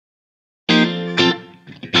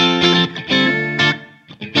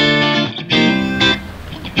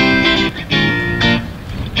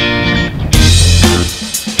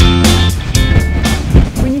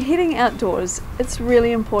outdoors, it's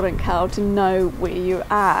really important, Karl, to know where you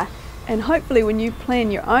are. And hopefully when you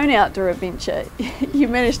plan your own outdoor adventure, you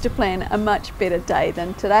manage to plan a much better day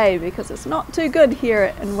than today, because it's not too good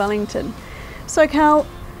here in Wellington. So Karl,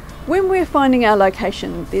 when we're finding our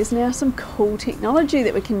location, there's now some cool technology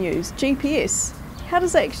that we can use, GPS. How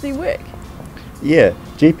does that actually work? Yeah,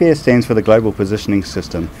 GPS stands for the Global Positioning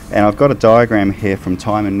System, and I've got a diagram here from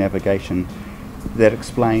Time and Navigation that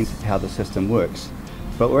explains how the system works.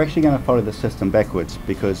 But we're actually going to follow the system backwards,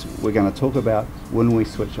 because we're going to talk about when we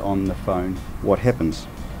switch on the phone, what happens.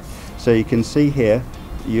 So you can see here,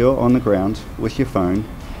 you're on the ground with your phone,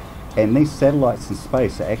 and these satellites in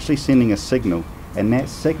space are actually sending a signal, and that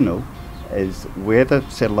signal is where the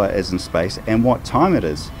satellite is in space and what time it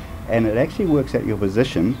is. And it actually works out your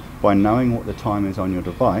position by knowing what the time is on your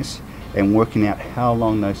device and working out how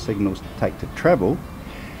long those signals take to travel,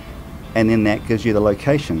 and then that gives you the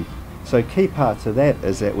location. So key parts of that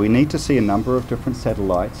is that we need to see a number of different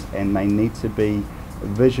satellites, and they need to be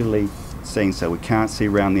visually seen, so we can't see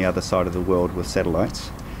around the other side of the world with satellites.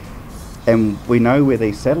 And we know where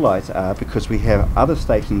these satellites are because we have other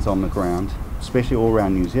stations on the ground, especially all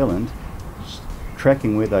around New Zealand,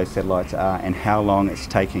 tracking where those satellites are and how long it's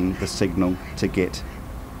taking the signal to get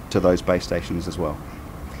to those base stations as well.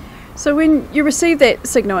 So when you receive that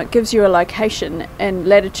signal, it gives you a location and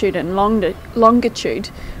latitude and longitude.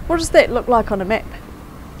 What does that look like on a map?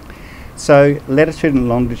 So latitude and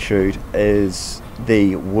longitude is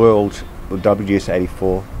the world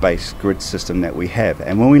WGS84 base grid system that we have,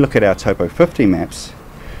 and when we look at our Topo 50 maps,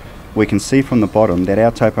 we can see from the bottom that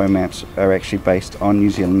our topo maps are actually based on New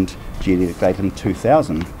Zealand geodetic datum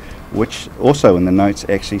 2000, which also in the notes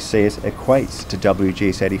actually says equates to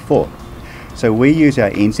WGS84. So we use our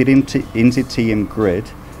NZTM grid,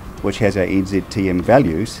 which has our NZTM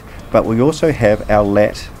values, but we also have our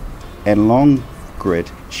lat and long grid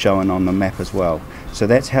shown on the map as well. So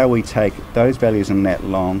that's how we take those values in lat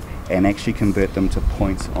long and actually convert them to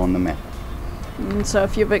points on the map. So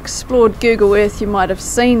if you've explored Google Earth, you might have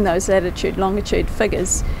seen those latitude, longitude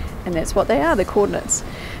figures, and that's what they are, the coordinates.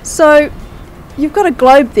 So you've got a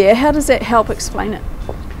globe there. How does that help explain it?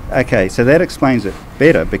 Okay, so that explains it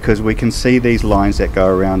better, because we can see these lines that go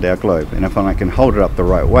around our globe, and if I can hold it up the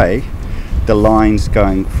right way, the lines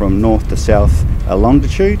going from north to south are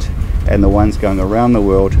longitude, and the ones going around the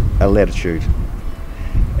world are latitude.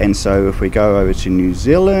 And so if we go over to New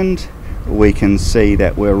Zealand, we can see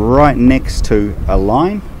that we're right next to a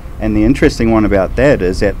line, and the interesting one about that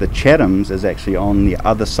is that the Chathams is actually on the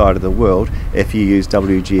other side of the world if you use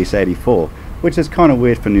WGS84, which is kind of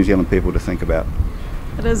weird for New Zealand people to think about.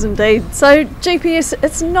 It is indeed. So GPS,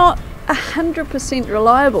 it's not 100%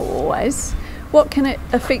 reliable always. What can it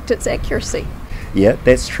affect its accuracy? Yeah,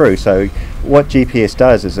 that's true. So what GPS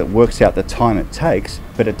does is it works out the time it takes,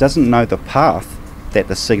 but it doesn't know the path that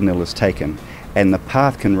the signal is taken. And the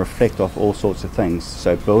path can reflect off all sorts of things,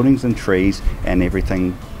 so buildings and trees and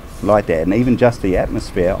everything like that, and even just the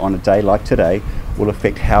atmosphere on a day like today will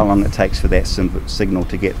affect how long it takes for that signal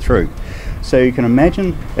to get through. So you can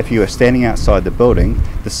imagine if you were standing outside the building,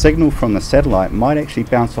 the signal from the satellite might actually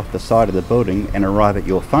bounce off the side of the building and arrive at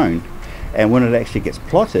your phone, and when it actually gets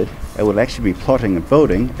plotted, it will actually be plotting a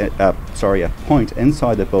point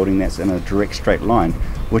inside the building that's in a direct straight line,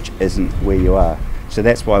 which isn't where you are. So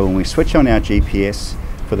that's why when we switch on our GPS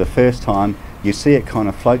for the first time, you see it kind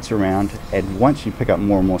of floats around, and once you pick up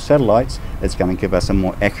more and more satellites, it's going to give us a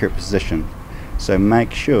more accurate position. So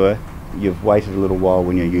make sure you've waited a little while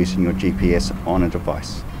when you're using your GPS on a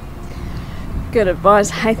device. Good advice.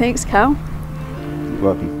 Hey, thanks, Karl. You're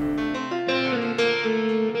welcome.